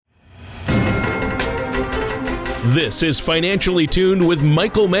This is Financially Tuned with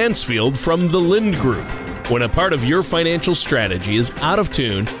Michael Mansfield from the Lind Group. When a part of your financial strategy is out of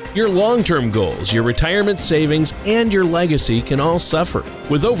tune, your long-term goals, your retirement savings, and your legacy can all suffer.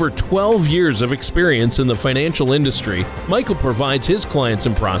 With over 12 years of experience in the financial industry, Michael provides his clients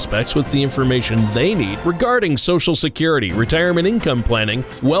and prospects with the information they need regarding Social Security, retirement income planning,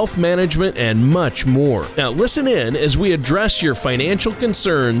 wealth management, and much more. Now listen in as we address your financial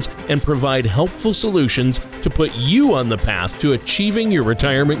concerns and provide helpful solutions to put you on the path to achieving your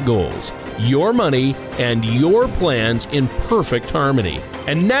retirement goals, your money, and your plans in perfect harmony.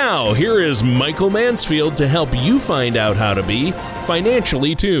 And now, here is Michael Mansfield to help you find out how to be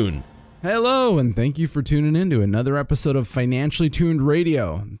financially tuned. Hello, and thank you for tuning in to another episode of Financially Tuned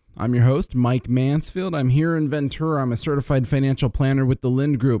Radio. I'm your host, Mike Mansfield. I'm here in Ventura. I'm a certified financial planner with the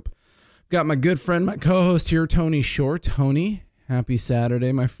Lind Group. Got my good friend, my co-host here, Tony Shore. Tony, happy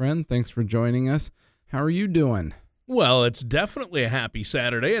Saturday, my friend. Thanks for joining us. How are you doing? Well, it's definitely a happy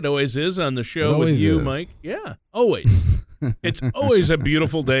Saturday. It always is on the show with you, Mike. Yeah, always. It's always a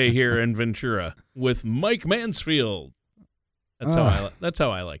beautiful day here in Ventura with Mike Mansfield. That's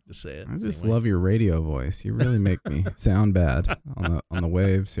how I like to say it. I just love your radio voice. You really make me sound bad on the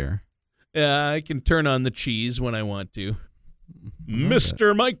waves here. Yeah, I can turn on the cheese when I want to.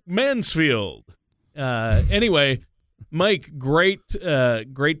 Mr. Mike Mansfield. Anyway, Mike, great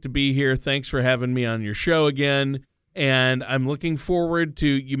to be here. Thanks for having me on your show again. And I'm looking forward to,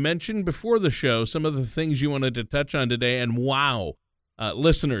 you mentioned before the show some of the things you wanted to touch on today. And wow,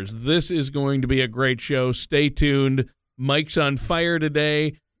 listeners, this is going to be a great show. Stay tuned. Mike's on fire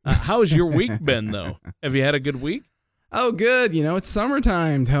today. How's your week been, though? Have you had a good week? Oh, good. You know, it's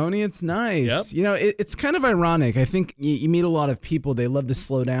summertime, Tony. It's nice. Yep. You know, it's kind of ironic. I think you meet a lot of people, they love to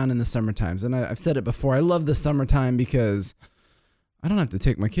slow down in the summer times. And I've said it before. I love the summertime because I don't have to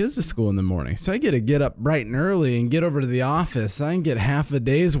take my kids to school in the morning. So I get to get up bright and early and get over to the office. I can get half a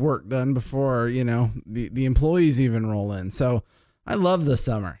day's work done before, you know, the employees even roll in. So I love the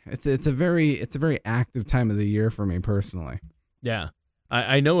summer. It's a very active time of the year for me personally. Yeah,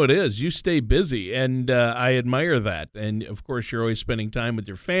 I know it is. You stay busy, and I admire that. And, of course, you're always spending time with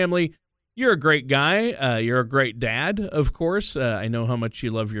your family. You're a great guy. You're a great dad, of course. I know how much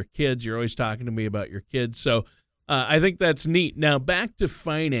you love your kids. You're always talking to me about your kids. So I think that's neat. Now, back to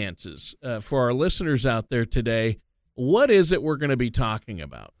finances. For our listeners out there today, what is it we're going to be talking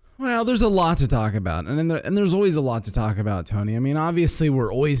about? Well, there's a lot to talk about, and there's always a lot to talk about, Tony. I mean, obviously,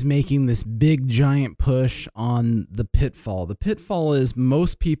 we're always making this big, giant push on the pitfall. The pitfall is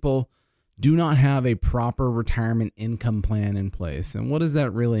most people do not have a proper retirement income plan in place. And what does that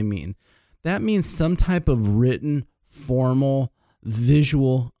really mean? That means some type of written, formal,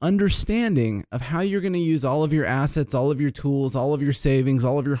 visual understanding of how you're going to use all of your assets, all of your tools, all of your savings,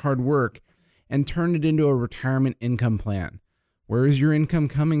 all of your hard work, and turn it into a retirement income plan. Where is your income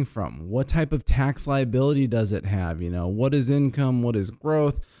coming from? What type of tax liability does it have? You know, what is income? What is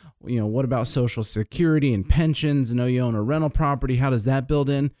growth? You know, what about Social Security and pensions? I know you own a rental property. How does that build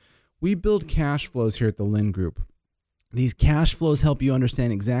in? We build cash flows here at the Lind Group. These cash flows help you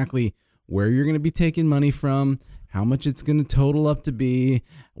understand exactly where you're going to be taking money from, how much it's going to total up to be,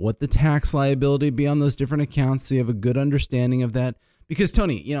 what the tax liability be on those different accounts, so you have a good understanding of that. Because,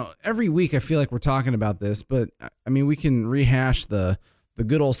 Tony, you know, every week I feel like we're talking about this, but, I mean, we can rehash the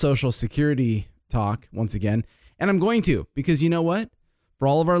good old Social Security talk once again, and I'm going to, because you know what? For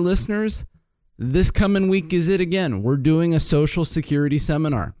all of our listeners, this coming week is it again. We're doing a Social Security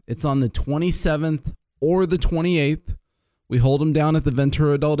seminar. It's on the 27th or the 28th. We hold them down at the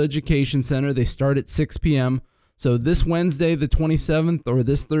Ventura Adult Education Center. They start at 6 p.m., so this Wednesday, the 27th, or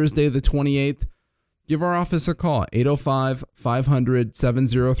this Thursday, the 28th, give our office a call,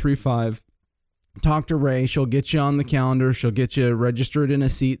 805-500-7035. Talk to Ray. She'll get you on the calendar. She'll get you registered in a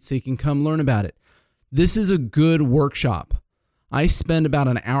seat so you can come learn about it. This is a good workshop. I spend about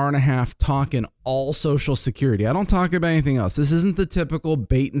an hour and a half talking all Social Security. I don't talk about anything else. This isn't the typical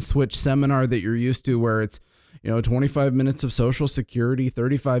bait and switch seminar that you're used to where it's, you know, 25 minutes of Social Security,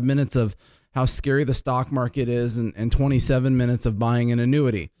 35 minutes of how scary the stock market is, and 27 minutes of buying an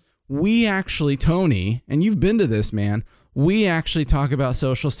annuity. We actually, Tony, and you've been to this, man, we actually talk about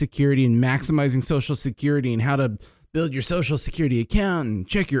Social Security and maximizing Social Security and how to build your Social Security account and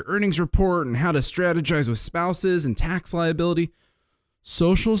check your earnings report and how to strategize with spouses and tax liability.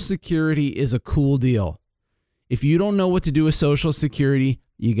 Social Security is a cool deal. If you don't know what to do with Social Security,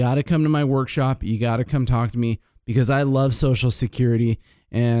 you got to come to my workshop. You got to come talk to me because I love Social Security,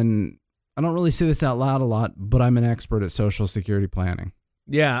 and I don't really say this out loud a lot, but I'm an expert at Social Security planning.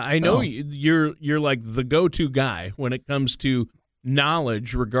 Yeah, I know you're like the go-to guy when it comes to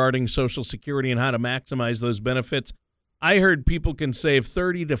knowledge regarding Social Security and how to maximize those benefits. I heard people can save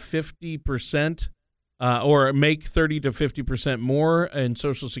 30 to 50% or make 30 to 50% more in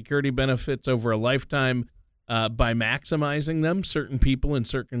Social Security benefits over a lifetime by maximizing them. Certain people in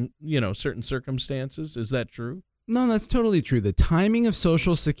certain circumstances. Is that true? No, that's totally true. The timing of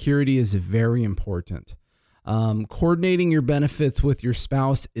Social Security is very important. Coordinating your benefits with your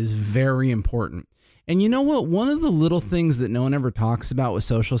spouse is very important. And you know what? One of the little things that no one ever talks about with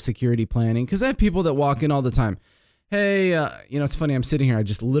Social Security planning, because I have people that walk in all the time. Hey, it's funny. I'm sitting here. I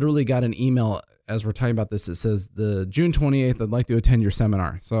just literally got an email as we're talking about this. It says the June 28th, I'd like to attend your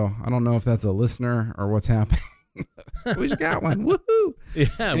seminar. So I don't know if that's a listener or what's happening. We just got one. Woohoo. Yeah.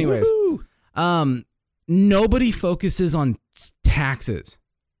 Anyways, woo-hoo. Nobody focuses on taxes.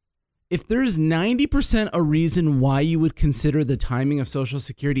 If there's 90% a reason why you would consider the timing of Social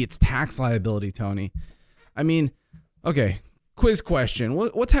Security, it's tax liability, Tony. I mean, okay, quiz question.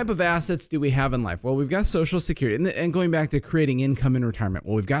 What type of assets do we have in life? Well, we've got Social Security. And going back to creating income in retirement,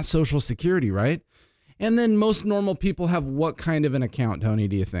 well, we've got Social Security, right? And then most normal people have what kind of an account, Tony,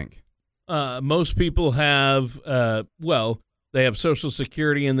 do you think? Most people have, they have Social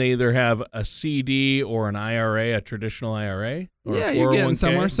Security, and they either have a CD or an IRA, a traditional IRA. Or yeah, a 401k. You're getting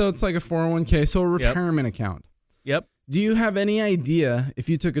somewhere. So it's like a 401k, so a retirement account. Yep. Do you have any idea if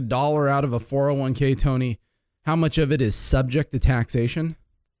you took $1 out of a 401k, Tony, how much of it is subject to taxation?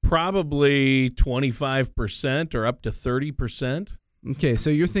 Probably 25% or up to 30%. Okay, so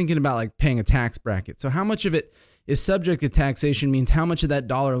you're thinking about like paying a tax bracket. So how much of it is subject to taxation means how much of that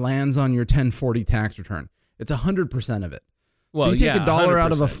dollar lands on your 1040 tax return. It's 100% of it. Well, so you take $1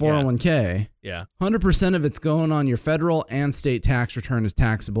 out of a 401k, 100% of it's going on your federal and state tax return as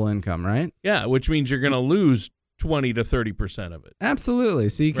taxable income, right? Yeah, which means you're going to lose 20 to 30% of it. Absolutely.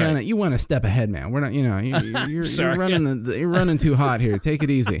 So you went a step ahead, man. We're not, you're running too hot here. Take it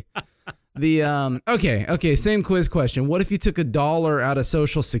easy. Okay, same quiz question. What if you took $1 out of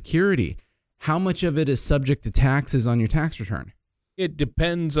Social Security? How much of it is subject to taxes on your tax return? It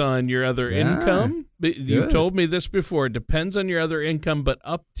depends on your other income. You've told me this before. It depends on your other income, but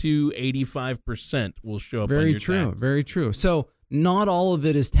up to 85% will show up on your tax. Very true. So not all of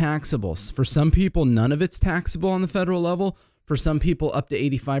it is taxable. For some people, none of it's taxable on the federal level. For some people, up to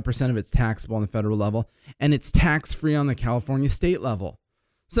 85% of it's taxable on the federal level, and it's tax-free on the California state level.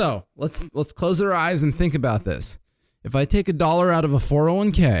 So let's close our eyes and think about this. If I take $1 out of a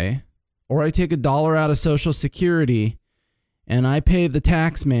 401k, or I take $1 out of Social Security, and I pay the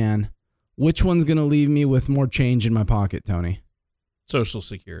tax man, which one's going to leave me with more change in my pocket, Tony? Social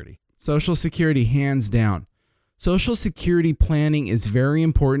Security. Social Security, hands down. Social Security planning is very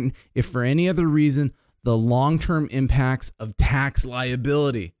important if for any other reason, the long-term impacts of tax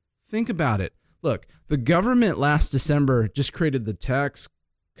liability. Think about it. Look, the government last December just created the Tax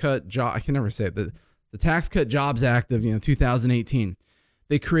Cut the Tax Cut Jobs Act of 2018.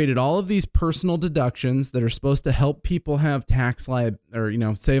 They created all of these personal deductions that are supposed to help people have tax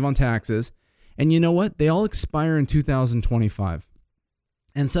save on taxes. And you know what? They all expire in 2025.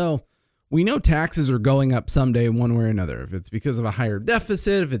 And so we know taxes are going up someday one way or another. If it's because of a higher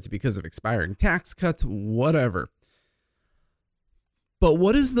deficit, if it's because of expiring tax cuts, whatever. But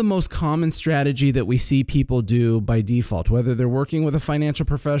what is the most common strategy that we see people do by default? Whether they're working with a financial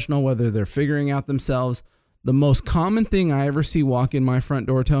professional, whether they're figuring out themselves, the most common thing I ever see walk in my front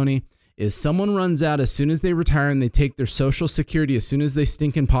door, Tony, is someone runs out as soon as they retire and they take their Social Security as soon as they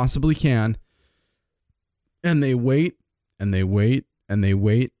stinking possibly can. And they wait and they wait and they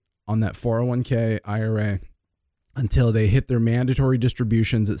wait on that 401k IRA until they hit their mandatory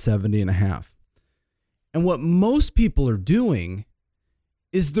distributions at 70.5. And what most people are doing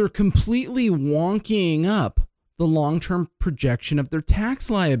is they're completely wonkying up the long-term projection of their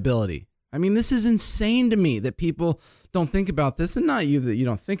tax liability. I mean, this is insane to me that people don't think about this, and not you that you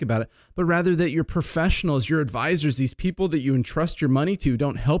don't think about it, but rather that your professionals, your advisors, these people that you entrust your money to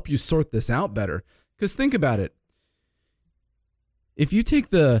don't help you sort this out better. Because think about it. If you take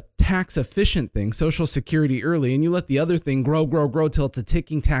the tax efficient thing, Social Security early, and you let the other thing grow till it's a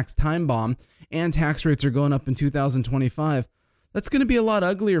ticking tax time bomb and tax rates are going up in 2025, that's going to be a lot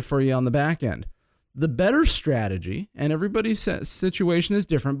uglier for you on the back end. The better strategy, and everybody's situation is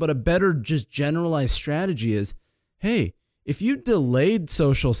different, but a better just generalized strategy is, hey, if you delayed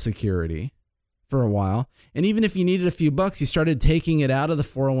Social Security for a while, and even if you needed a few bucks, you started taking it out of the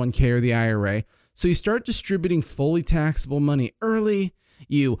 401k or the IRA, so you start distributing fully taxable money early,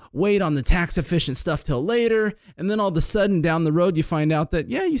 you wait on the tax efficient stuff till later, and then all of a sudden down the road you find out that,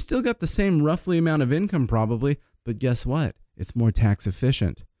 yeah, you still got the same roughly amount of income probably, but guess what? It's more tax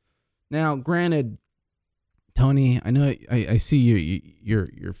efficient. Now, granted, Tony, I know I see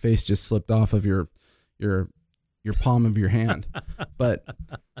your face just slipped off of your palm of your hand, but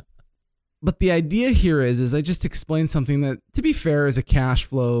the idea here is I just explained something that, to be fair, is a cash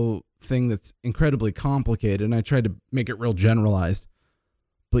flow thing that's incredibly complicated, and I tried to make it real generalized.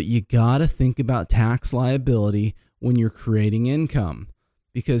 But you gotta think about tax liability when you're creating income,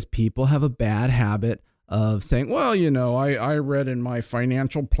 because people have a bad habit of saying, well, I read in my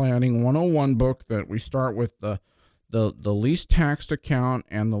financial planning 101 book that we start with the least taxed account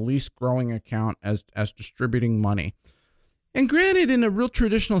and the least growing account as distributing money. And granted, in a real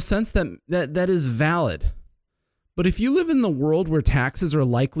traditional sense, that is valid. But if you live in the world where taxes are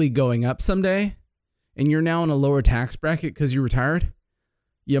likely going up someday, and you're now in a lower tax bracket because you retired,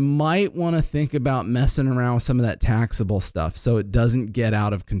 you might want to think about messing around with some of that taxable stuff so it doesn't get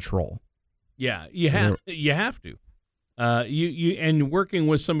out of control. Yeah, you have to. And working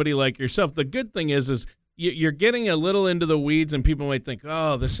with somebody like yourself, the good thing is you're getting a little into the weeds, and people might think,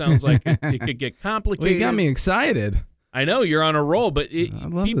 oh, this sounds like it could get complicated. Well, you got me excited. I know you're on a roll, but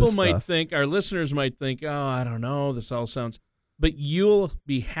people might think, our listeners might think, oh, I don't know, this all sounds, but you'll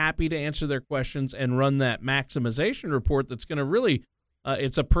be happy to answer their questions and run that maximization report that's going to really,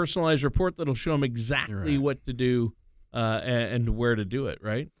 it's a personalized report that'll show them exactly what to do and where to do it,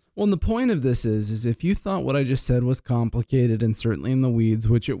 right? Well, and the point of this is if you thought what I just said was complicated and certainly in the weeds,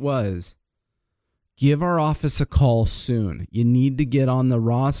 which it was, give our office a call soon. You need to get on the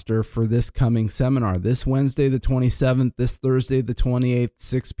roster for this coming seminar. This Wednesday, the 27th, this Thursday, the 28th,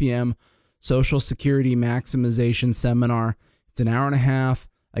 6 p.m., Social Security Maximization Seminar. It's an hour and a half.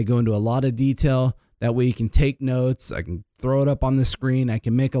 I go into a lot of detail. That way you can take notes. I can throw it up on the screen. I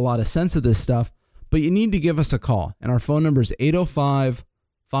can make a lot of sense of this stuff. But you need to give us a call. And our phone number is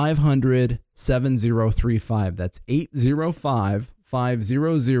 805-500-7035. That's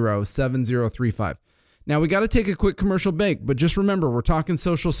 805-500-7035. Now, we got to take a quick commercial break, but just remember, we're talking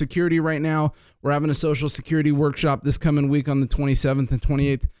Social Security right now. We're having a Social Security workshop this coming week on the 27th and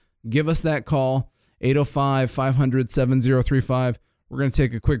 28th. Give us that call, 805-500-7035. We're going to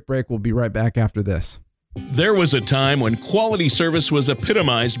take a quick break. We'll be right back after this. There was a time when quality service was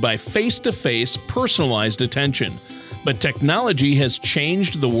epitomized by face-to-face, personalized attention. But technology has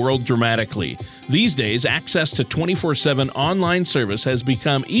changed the world dramatically. These days, access to 24/7 online service has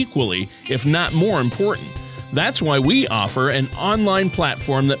become equally, if not more important. That's why we offer an online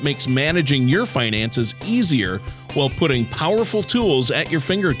platform that makes managing your finances easier while putting powerful tools at your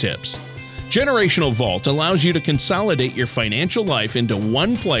fingertips. Generational Vault allows you to consolidate your financial life into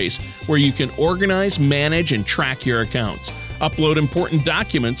one place where you can organize, manage, and track your accounts, upload important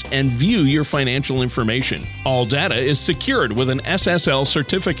documents, and view your financial information. All data is secured with an SSL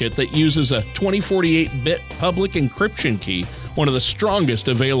certificate that uses a 2048-bit public encryption key, one of the strongest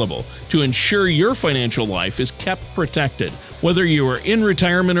available, to ensure your financial life is kept protected. Whether you are in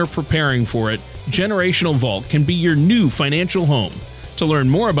retirement or preparing for it, Generational Vault can be your new financial home. To learn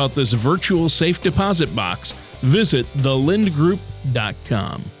more about this virtual safe deposit box, visit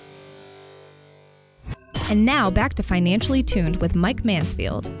thelindgroup.com. And now back to Financially Tuned with Mike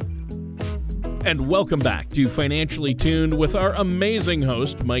Mansfield. And welcome back to Financially Tuned with our amazing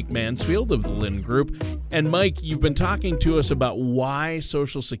host, Mike Mansfield of the Lind Group. And Mike, you've been talking to us about why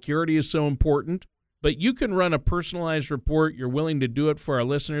Social Security is so important, but you can run a personalized report. You're willing to do it for our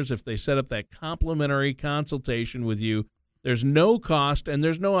listeners if they set up that complimentary consultation with you. There's no cost and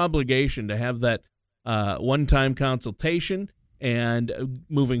there's no obligation to have that one-time consultation. And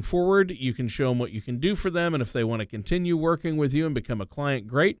moving forward, you can show them what you can do for them. And if they want to continue working with you and become a client,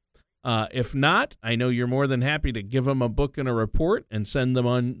 great. If not, I know you're more than happy to give them a book and a report and send them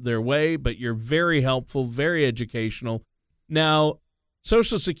on their way. But you're very helpful, very educational. Now,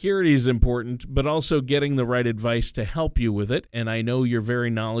 Social Security is important, but also getting the right advice to help you with it. And I know you're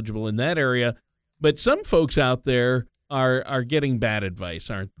very knowledgeable in that area. But some folks out there are getting bad advice,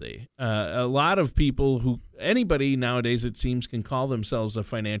 aren't they? A lot of people anybody nowadays, it seems, can call themselves a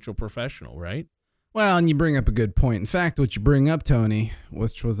financial professional, right? Well, and you bring up a good point. In fact, what you bring up, Tony,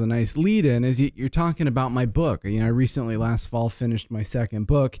 which was a nice lead-in, is you're talking about my book. I recently last fall finished my second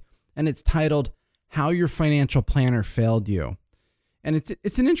book, and it's titled How Your Financial Planner Failed You. And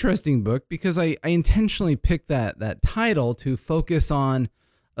it's an interesting book because I intentionally picked that title to focus on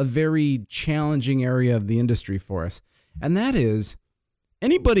a very challenging area of the industry for us. And that is,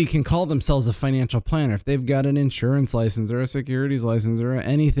 anybody can call themselves a financial planner. If they've got an insurance license or a securities license or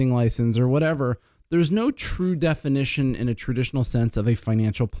anything license or whatever, there's no true definition in a traditional sense of a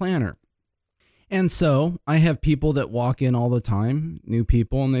financial planner. And so I have people that walk in all the time, new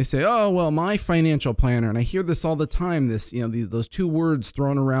people, and they say, oh, well, my financial planner. And I hear this all the time, those two words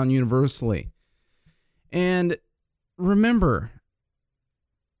thrown around universally. And remember,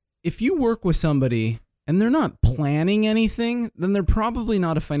 if you work with somebody and they're not planning anything, then they're probably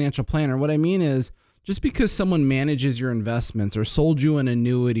not a financial planner. What I mean is, just because someone manages your investments or sold you an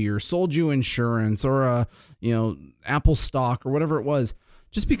annuity or sold you insurance or a, Apple stock or whatever it was,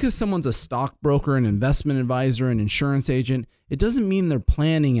 just because someone's a stockbroker, an investment advisor, an insurance agent, it doesn't mean they're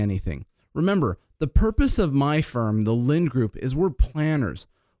planning anything. Remember, the purpose of my firm, the Lind Group, is we're planners.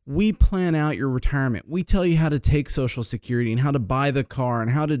 We plan out your retirement. We tell you how to take Social Security and how to buy the car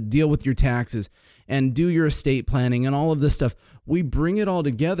and how to deal with your taxes and do your estate planning and all of this stuff. We bring it all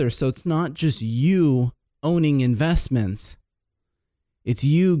together so it's not just you owning investments. It's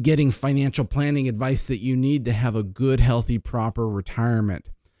you getting financial planning advice that you need to have a good, healthy, proper retirement.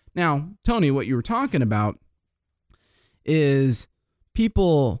 Now, Tony, what you were talking about is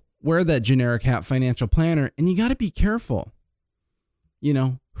people wear that generic hat, financial planner, and you got to be careful.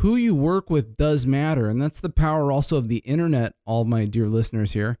 Who you work with does matter. And that's the power also of the internet, all my dear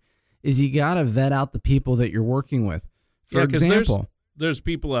listeners here, is you got to vet out the people that you're working with. For example, there's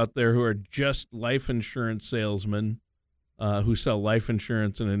people out there who are just life insurance salesmen who sell life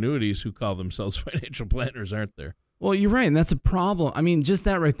insurance and annuities who call themselves financial planners, aren't there? Well, you're right. And that's a problem. I mean, just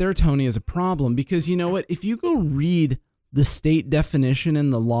that right there, Tony, is a problem because you know what? If you go read the state definition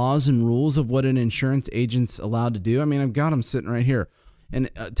and the laws and rules of what an insurance agent's allowed to do, I mean, I've got them sitting right here and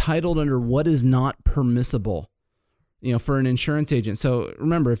titled under what is not permissible, for an insurance agent. So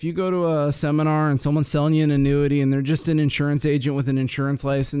remember, if you go to a seminar and someone's selling you an annuity and they're just an insurance agent with an insurance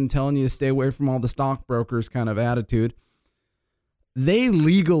license telling you to stay away from all the stockbrokers kind of attitude, they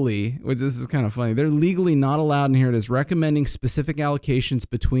legally, which this is kind of funny, they're legally not allowed in here. It is recommending specific allocations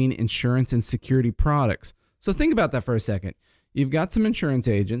between insurance and security products. So think about that for a second. You've got some insurance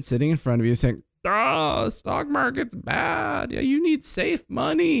agent sitting in front of you saying, stock market's bad. Yeah, you need safe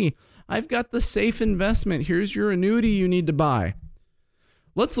money. I've got the safe investment. Here's your annuity you need to buy.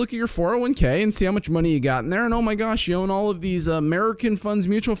 Let's look at your 401k and see how much money you got in there. And oh my gosh, you own all of these American funds,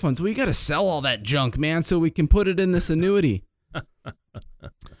 mutual funds. Well, you got to sell all that junk, man, so we can put it in this annuity.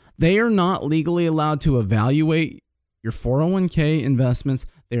 They are not legally allowed to evaluate your 401k investments.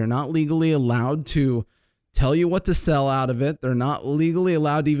 They are not legally allowed to tell you what to sell out of it. They're not legally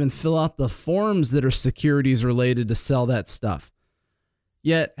allowed to even fill out the forms that are securities related to sell that stuff.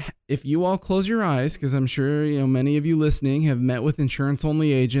 Yet, if you all close your eyes, because I'm sure many of you listening have met with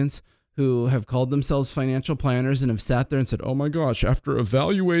insurance-only agents who have called themselves financial planners and have sat there and said, oh my gosh, after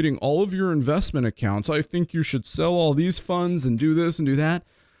evaluating all of your investment accounts, I think you should sell all these funds and do this and do that.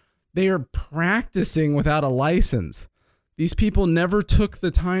 They are practicing without a license. These people never took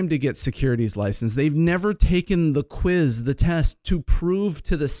the time to get securities license. They've never taken the quiz, the test to prove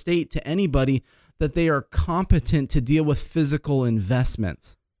to the state, to anybody, that they are competent to deal with physical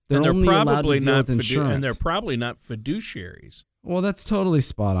investments. They're only allowed to deal with insurance. And they're probably not fiduciaries. Well, that's totally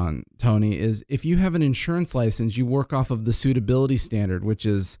spot on, Tony, is if you have an insurance license, you work off of the suitability standard, which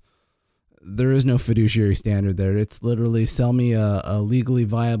is, there is no fiduciary standard there. It's literally sell me a legally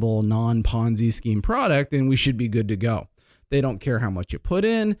viable non-Ponzi scheme product and we should be good to go. They don't care how much you put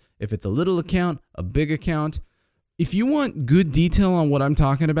in, if it's a little account, a big account. If you want good detail on what I'm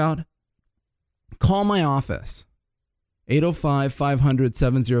talking about, call my office,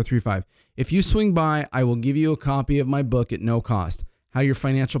 805-500-7035. If you swing by, I will give you a copy of my book at no cost, How Your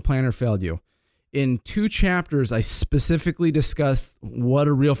Financial Planner Failed You. In 2 chapters, I specifically discuss what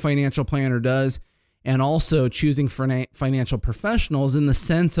a real financial planner does and also choosing financial professionals in the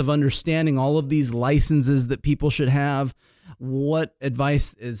sense of understanding all of these licenses that people should have, what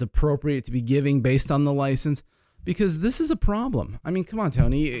advice is appropriate to be giving based on the license, because this is a problem. I mean, come on,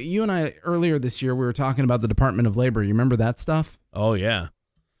 Tony. You and I, earlier this year, we were talking about the Department of Labor. You remember that stuff? Oh, yeah.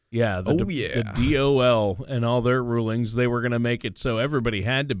 Yeah, the DOL and all their rulings, they were going to make it so everybody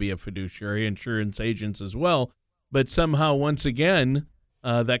had to be a fiduciary, insurance agents as well. But somehow, once again,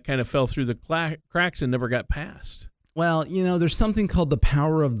 that kind of fell through the cracks and never got passed. Well, there's something called the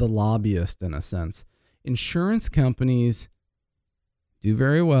power of the lobbyist in a sense. Insurance companies do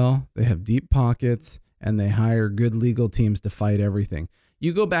very well. They have deep pockets and they hire good legal teams to fight everything.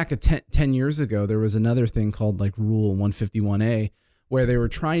 You go back 10 years ago, there was another thing called like Rule 151A, where they were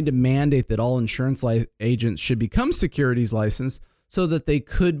trying to mandate that all insurance agents should become securities licensed so that they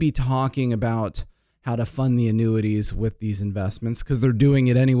could be talking about how to fund the annuities with these investments because they're doing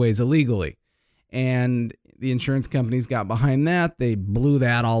it anyways illegally. And the insurance companies got behind that. They blew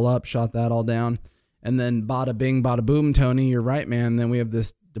that all up, shot that all down. And then bada bing, bada boom, Tony, you're right, man. Then we have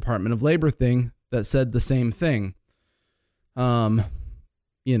this Department of Labor thing that said the same thing.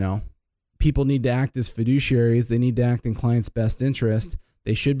 People need to act as fiduciaries. They need to act in clients' best interest.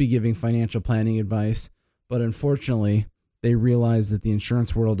 They should be giving financial planning advice. But unfortunately, they realize that the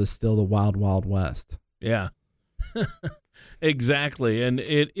insurance world is still the wild, wild west. Yeah. Exactly. And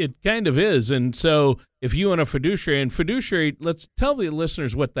it kind of is. And so if you own a fiduciary, let's tell the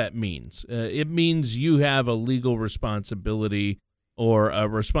listeners what that means. It means you have a legal responsibility or a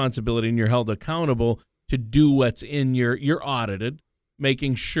responsibility, and you're held accountable to do what's in you're audited,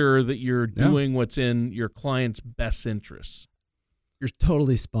 making sure that you're doing what's in your client's best interests. You're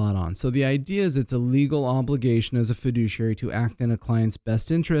totally spot on. So the idea is it's a legal obligation as a fiduciary to act in a client's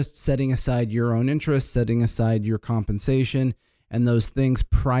best interest, setting aside your own interests, setting aside your compensation, and those things,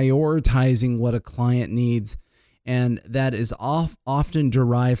 prioritizing what a client needs. And that is often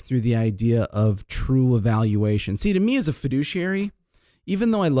derived through the idea of true evaluation. See, to me as a fiduciary, even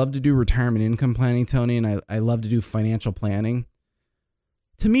though I love to do retirement income planning, Tony, and I love to do financial planning,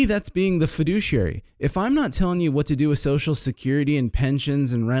 to me, that's being the fiduciary. If I'm not telling you what to do with Social Security and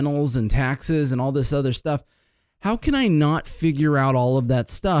pensions and rentals and taxes and all this other stuff, how can I not figure out all of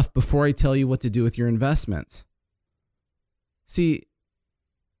that stuff before I tell you what to do with your investments? See,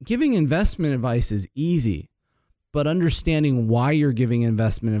 giving investment advice is easy, but understanding why you're giving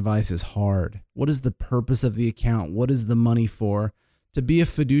investment advice is hard. What is the purpose of the account? What is the money for? To be a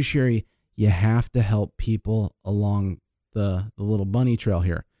fiduciary, you have to help people along the little bunny trail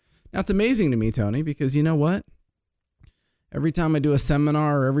here. Now, it's amazing to me, Tony, because you know what? Every time I do a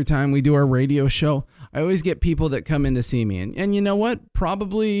seminar or every time we do our radio show, I always get people that come in to see me. And you know what?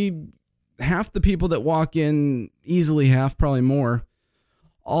 Probably half the people that walk in, easily half, probably more,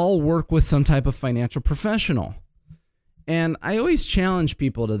 all work with some type of financial professional. And I always challenge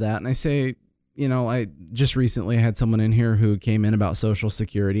people to that. And I say, you know, I just recently had someone in here who came in about Social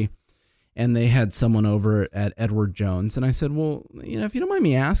Security. And they had someone over at Edward Jones. And I said, well, you know, if you don't mind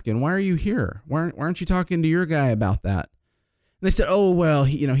me asking, why are you here? Why aren't you talking to your guy about that? And they said, oh, well,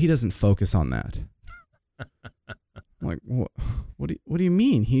 he doesn't focus on that. I'm like, what do you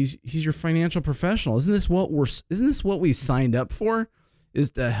mean? He's your financial professional. Isn't this what we signed up for?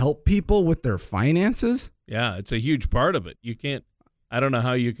 Is to help people with their finances? Yeah, it's a huge part of it. I don't know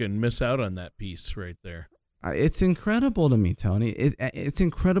how you can miss out on that piece right there. It's incredible to me, Tony. It's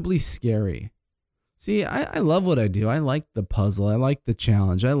incredibly scary. See, I love what I do. I like the puzzle. I like the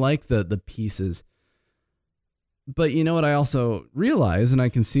challenge. I like the pieces. But you know what I also realize, and I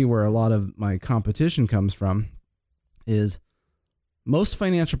can see where a lot of my competition comes from, is most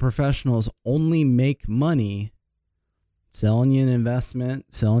financial professionals only make money selling you an investment,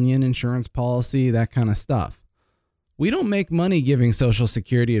 selling you an insurance policy, that kind of stuff. We don't make money giving Social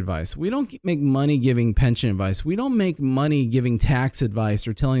Security advice. We don't make money giving pension advice. We don't make money giving tax advice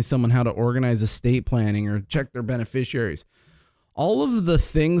or telling someone how to organize estate planning or check their beneficiaries. All of the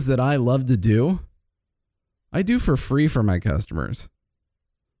things that I love to do, I do for free for my customers.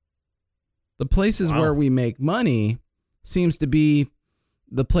 The places where we make money seems to be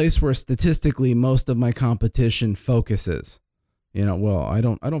the place where statistically most of my competition focuses. You know, well, I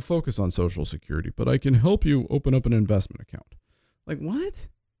don't focus on Social Security, but I can help you open up an investment account. Like, what?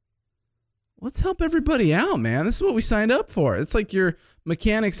 Let's help everybody out, man. This is what we signed up for. It's like your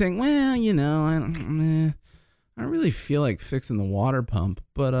mechanic saying, well, you know, I don't really feel like fixing the water pump,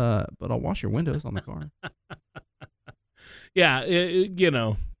 but I'll wash your windows on the car.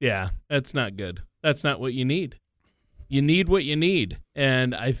 Yeah, that's not good. That's not what you need. You need what you need.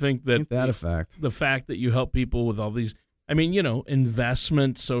 And I think that the fact that you help people with all these, I mean, you know,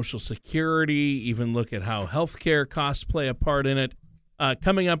 investments, Social Security, even look at how healthcare costs play a part in it,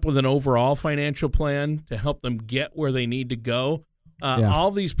 coming up with an overall financial plan to help them get where they need to go.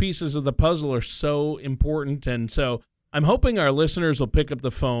 All these pieces of the puzzle are so important. And so I'm hoping our listeners will pick up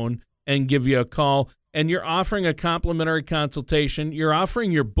the phone and give you a call. And you're offering a complimentary consultation. You're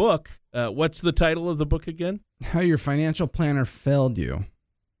offering your book. What's the title of the book again? How Your Financial Planner Failed You,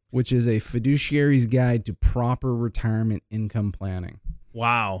 which is a fiduciary's guide to proper retirement income planning.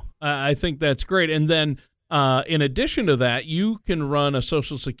 Wow. I think that's great. And then in addition to that, you can run a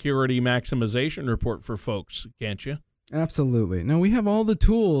Social Security maximization report for folks, can't you? Absolutely. Now, we have all the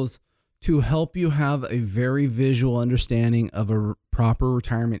tools to help you have a very visual understanding of a proper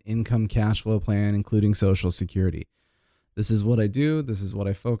retirement income cash flow plan, including Social Security. This is what I do. This is what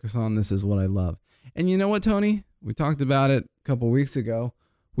I focus on. This is what I love. And you know what, Tony? We talked about it a couple weeks ago.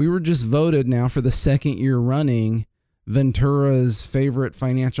 We were just voted now for the second year running Ventura's favorite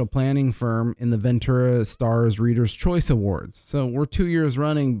financial planning firm in the Ventura Stars Reader's Choice Awards. So we're 2 years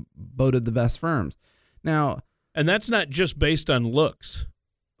running voted the best firms. Now, and that's not just based on looks.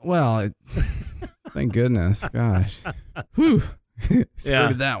 Well, thank goodness. Gosh. Whew.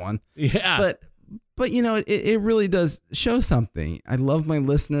 Skirted that one. Yeah. But But, it really does show something. I love my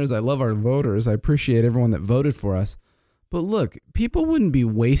listeners. I love our voters. I appreciate everyone that voted for us. But look, people wouldn't be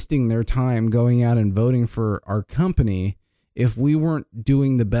wasting their time going out and voting for our company if we weren't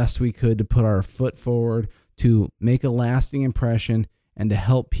doing the best we could to put our foot forward, to make a lasting impression, and to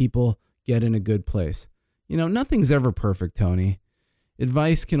help people get in a good place. Nothing's ever perfect, Tony.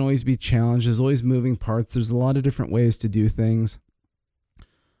 Advice can always be challenged. There's always moving parts. There's a lot of different ways to do things.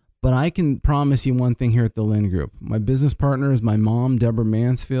 But I can promise you one thing here at the Lind Group. My business partner is my mom, Deborah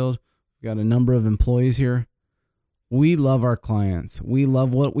Mansfield. We've got a number of employees here. We love our clients. We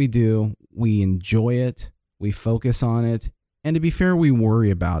love what we do. We enjoy it. We focus on it. And to be fair, we worry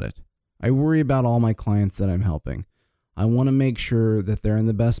about it. I worry about all my clients that I'm helping. I want to make sure that they're in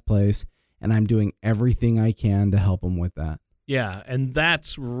the best place, and I'm doing everything I can to help them with that. Yeah, and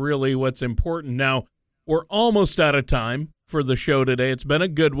that's really what's important. Now, we're almost out of time for the show today. It's been a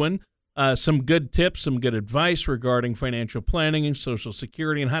good one. Some good tips, some good advice regarding financial planning and Social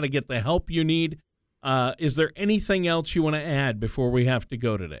Security and how to get the help you need. Is there anything else you want to add before we have to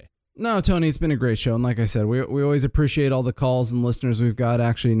go today? No, Tony, it's been a great show. And like I said, we always appreciate all the calls and listeners we've got.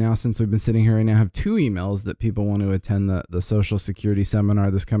 Actually, now since we've been sitting here, I now have 2 emails that people want to attend the Social Security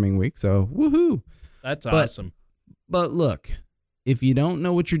seminar this coming week. So, woohoo. That's awesome. But look, if you don't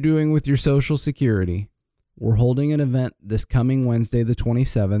know what you're doing with your Social Security, we're holding an event this coming Wednesday, the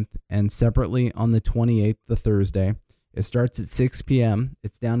 27th, and separately on the 28th, the Thursday. It starts at 6 p.m.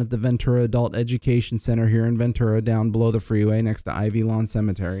 It's down at the Ventura Adult Education Center here in Ventura, down below the freeway next to Ivy Lawn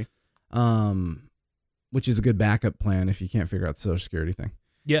Cemetery, which is a good backup plan if you can't figure out the Social Security thing.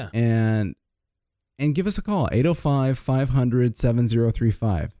 Yeah. And give us a call,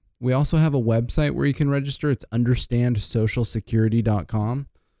 805-500-7035. We also have a website where you can register. It's understandsocialsecurity.com.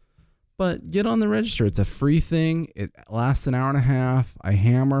 But get on the register. It's a free thing. It lasts an hour and a half. I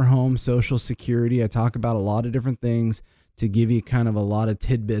hammer home Social Security. I talk about a lot of different things to give you kind of a lot of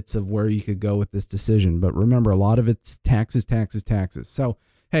tidbits of where you could go with this decision. But remember, a lot of it's taxes, taxes, taxes. So,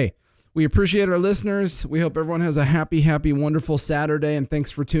 hey, we appreciate our listeners. We hope everyone has a happy, wonderful Saturday. And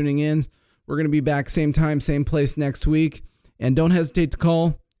thanks for tuning in. We're going to be back same time, same place next week. And don't hesitate to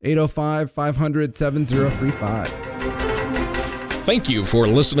call 805-500-7035. Thank you for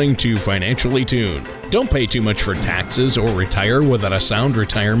listening to Financially Tuned. Don't pay too much for taxes or retire without a sound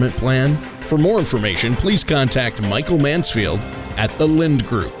retirement plan. For more information, please contact Michael Mansfield at the Lind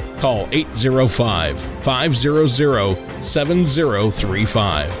Group. Call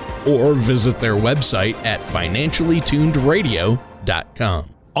 805-500-7035 or visit their website at financiallytunedradio.com.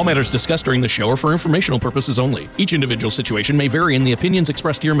 All matters discussed during the show are for informational purposes only. Each individual situation may vary, and the opinions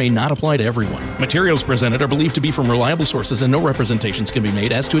expressed here may not apply to everyone. Materials presented are believed to be from reliable sources, and no representations can be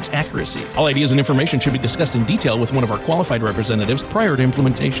made as to its accuracy. All ideas and information should be discussed in detail with one of our qualified representatives prior to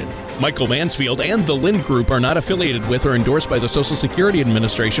implementation. Michael Mansfield and the Lind Group are not affiliated with or endorsed by the Social Security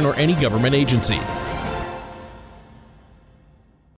Administration or any government agency.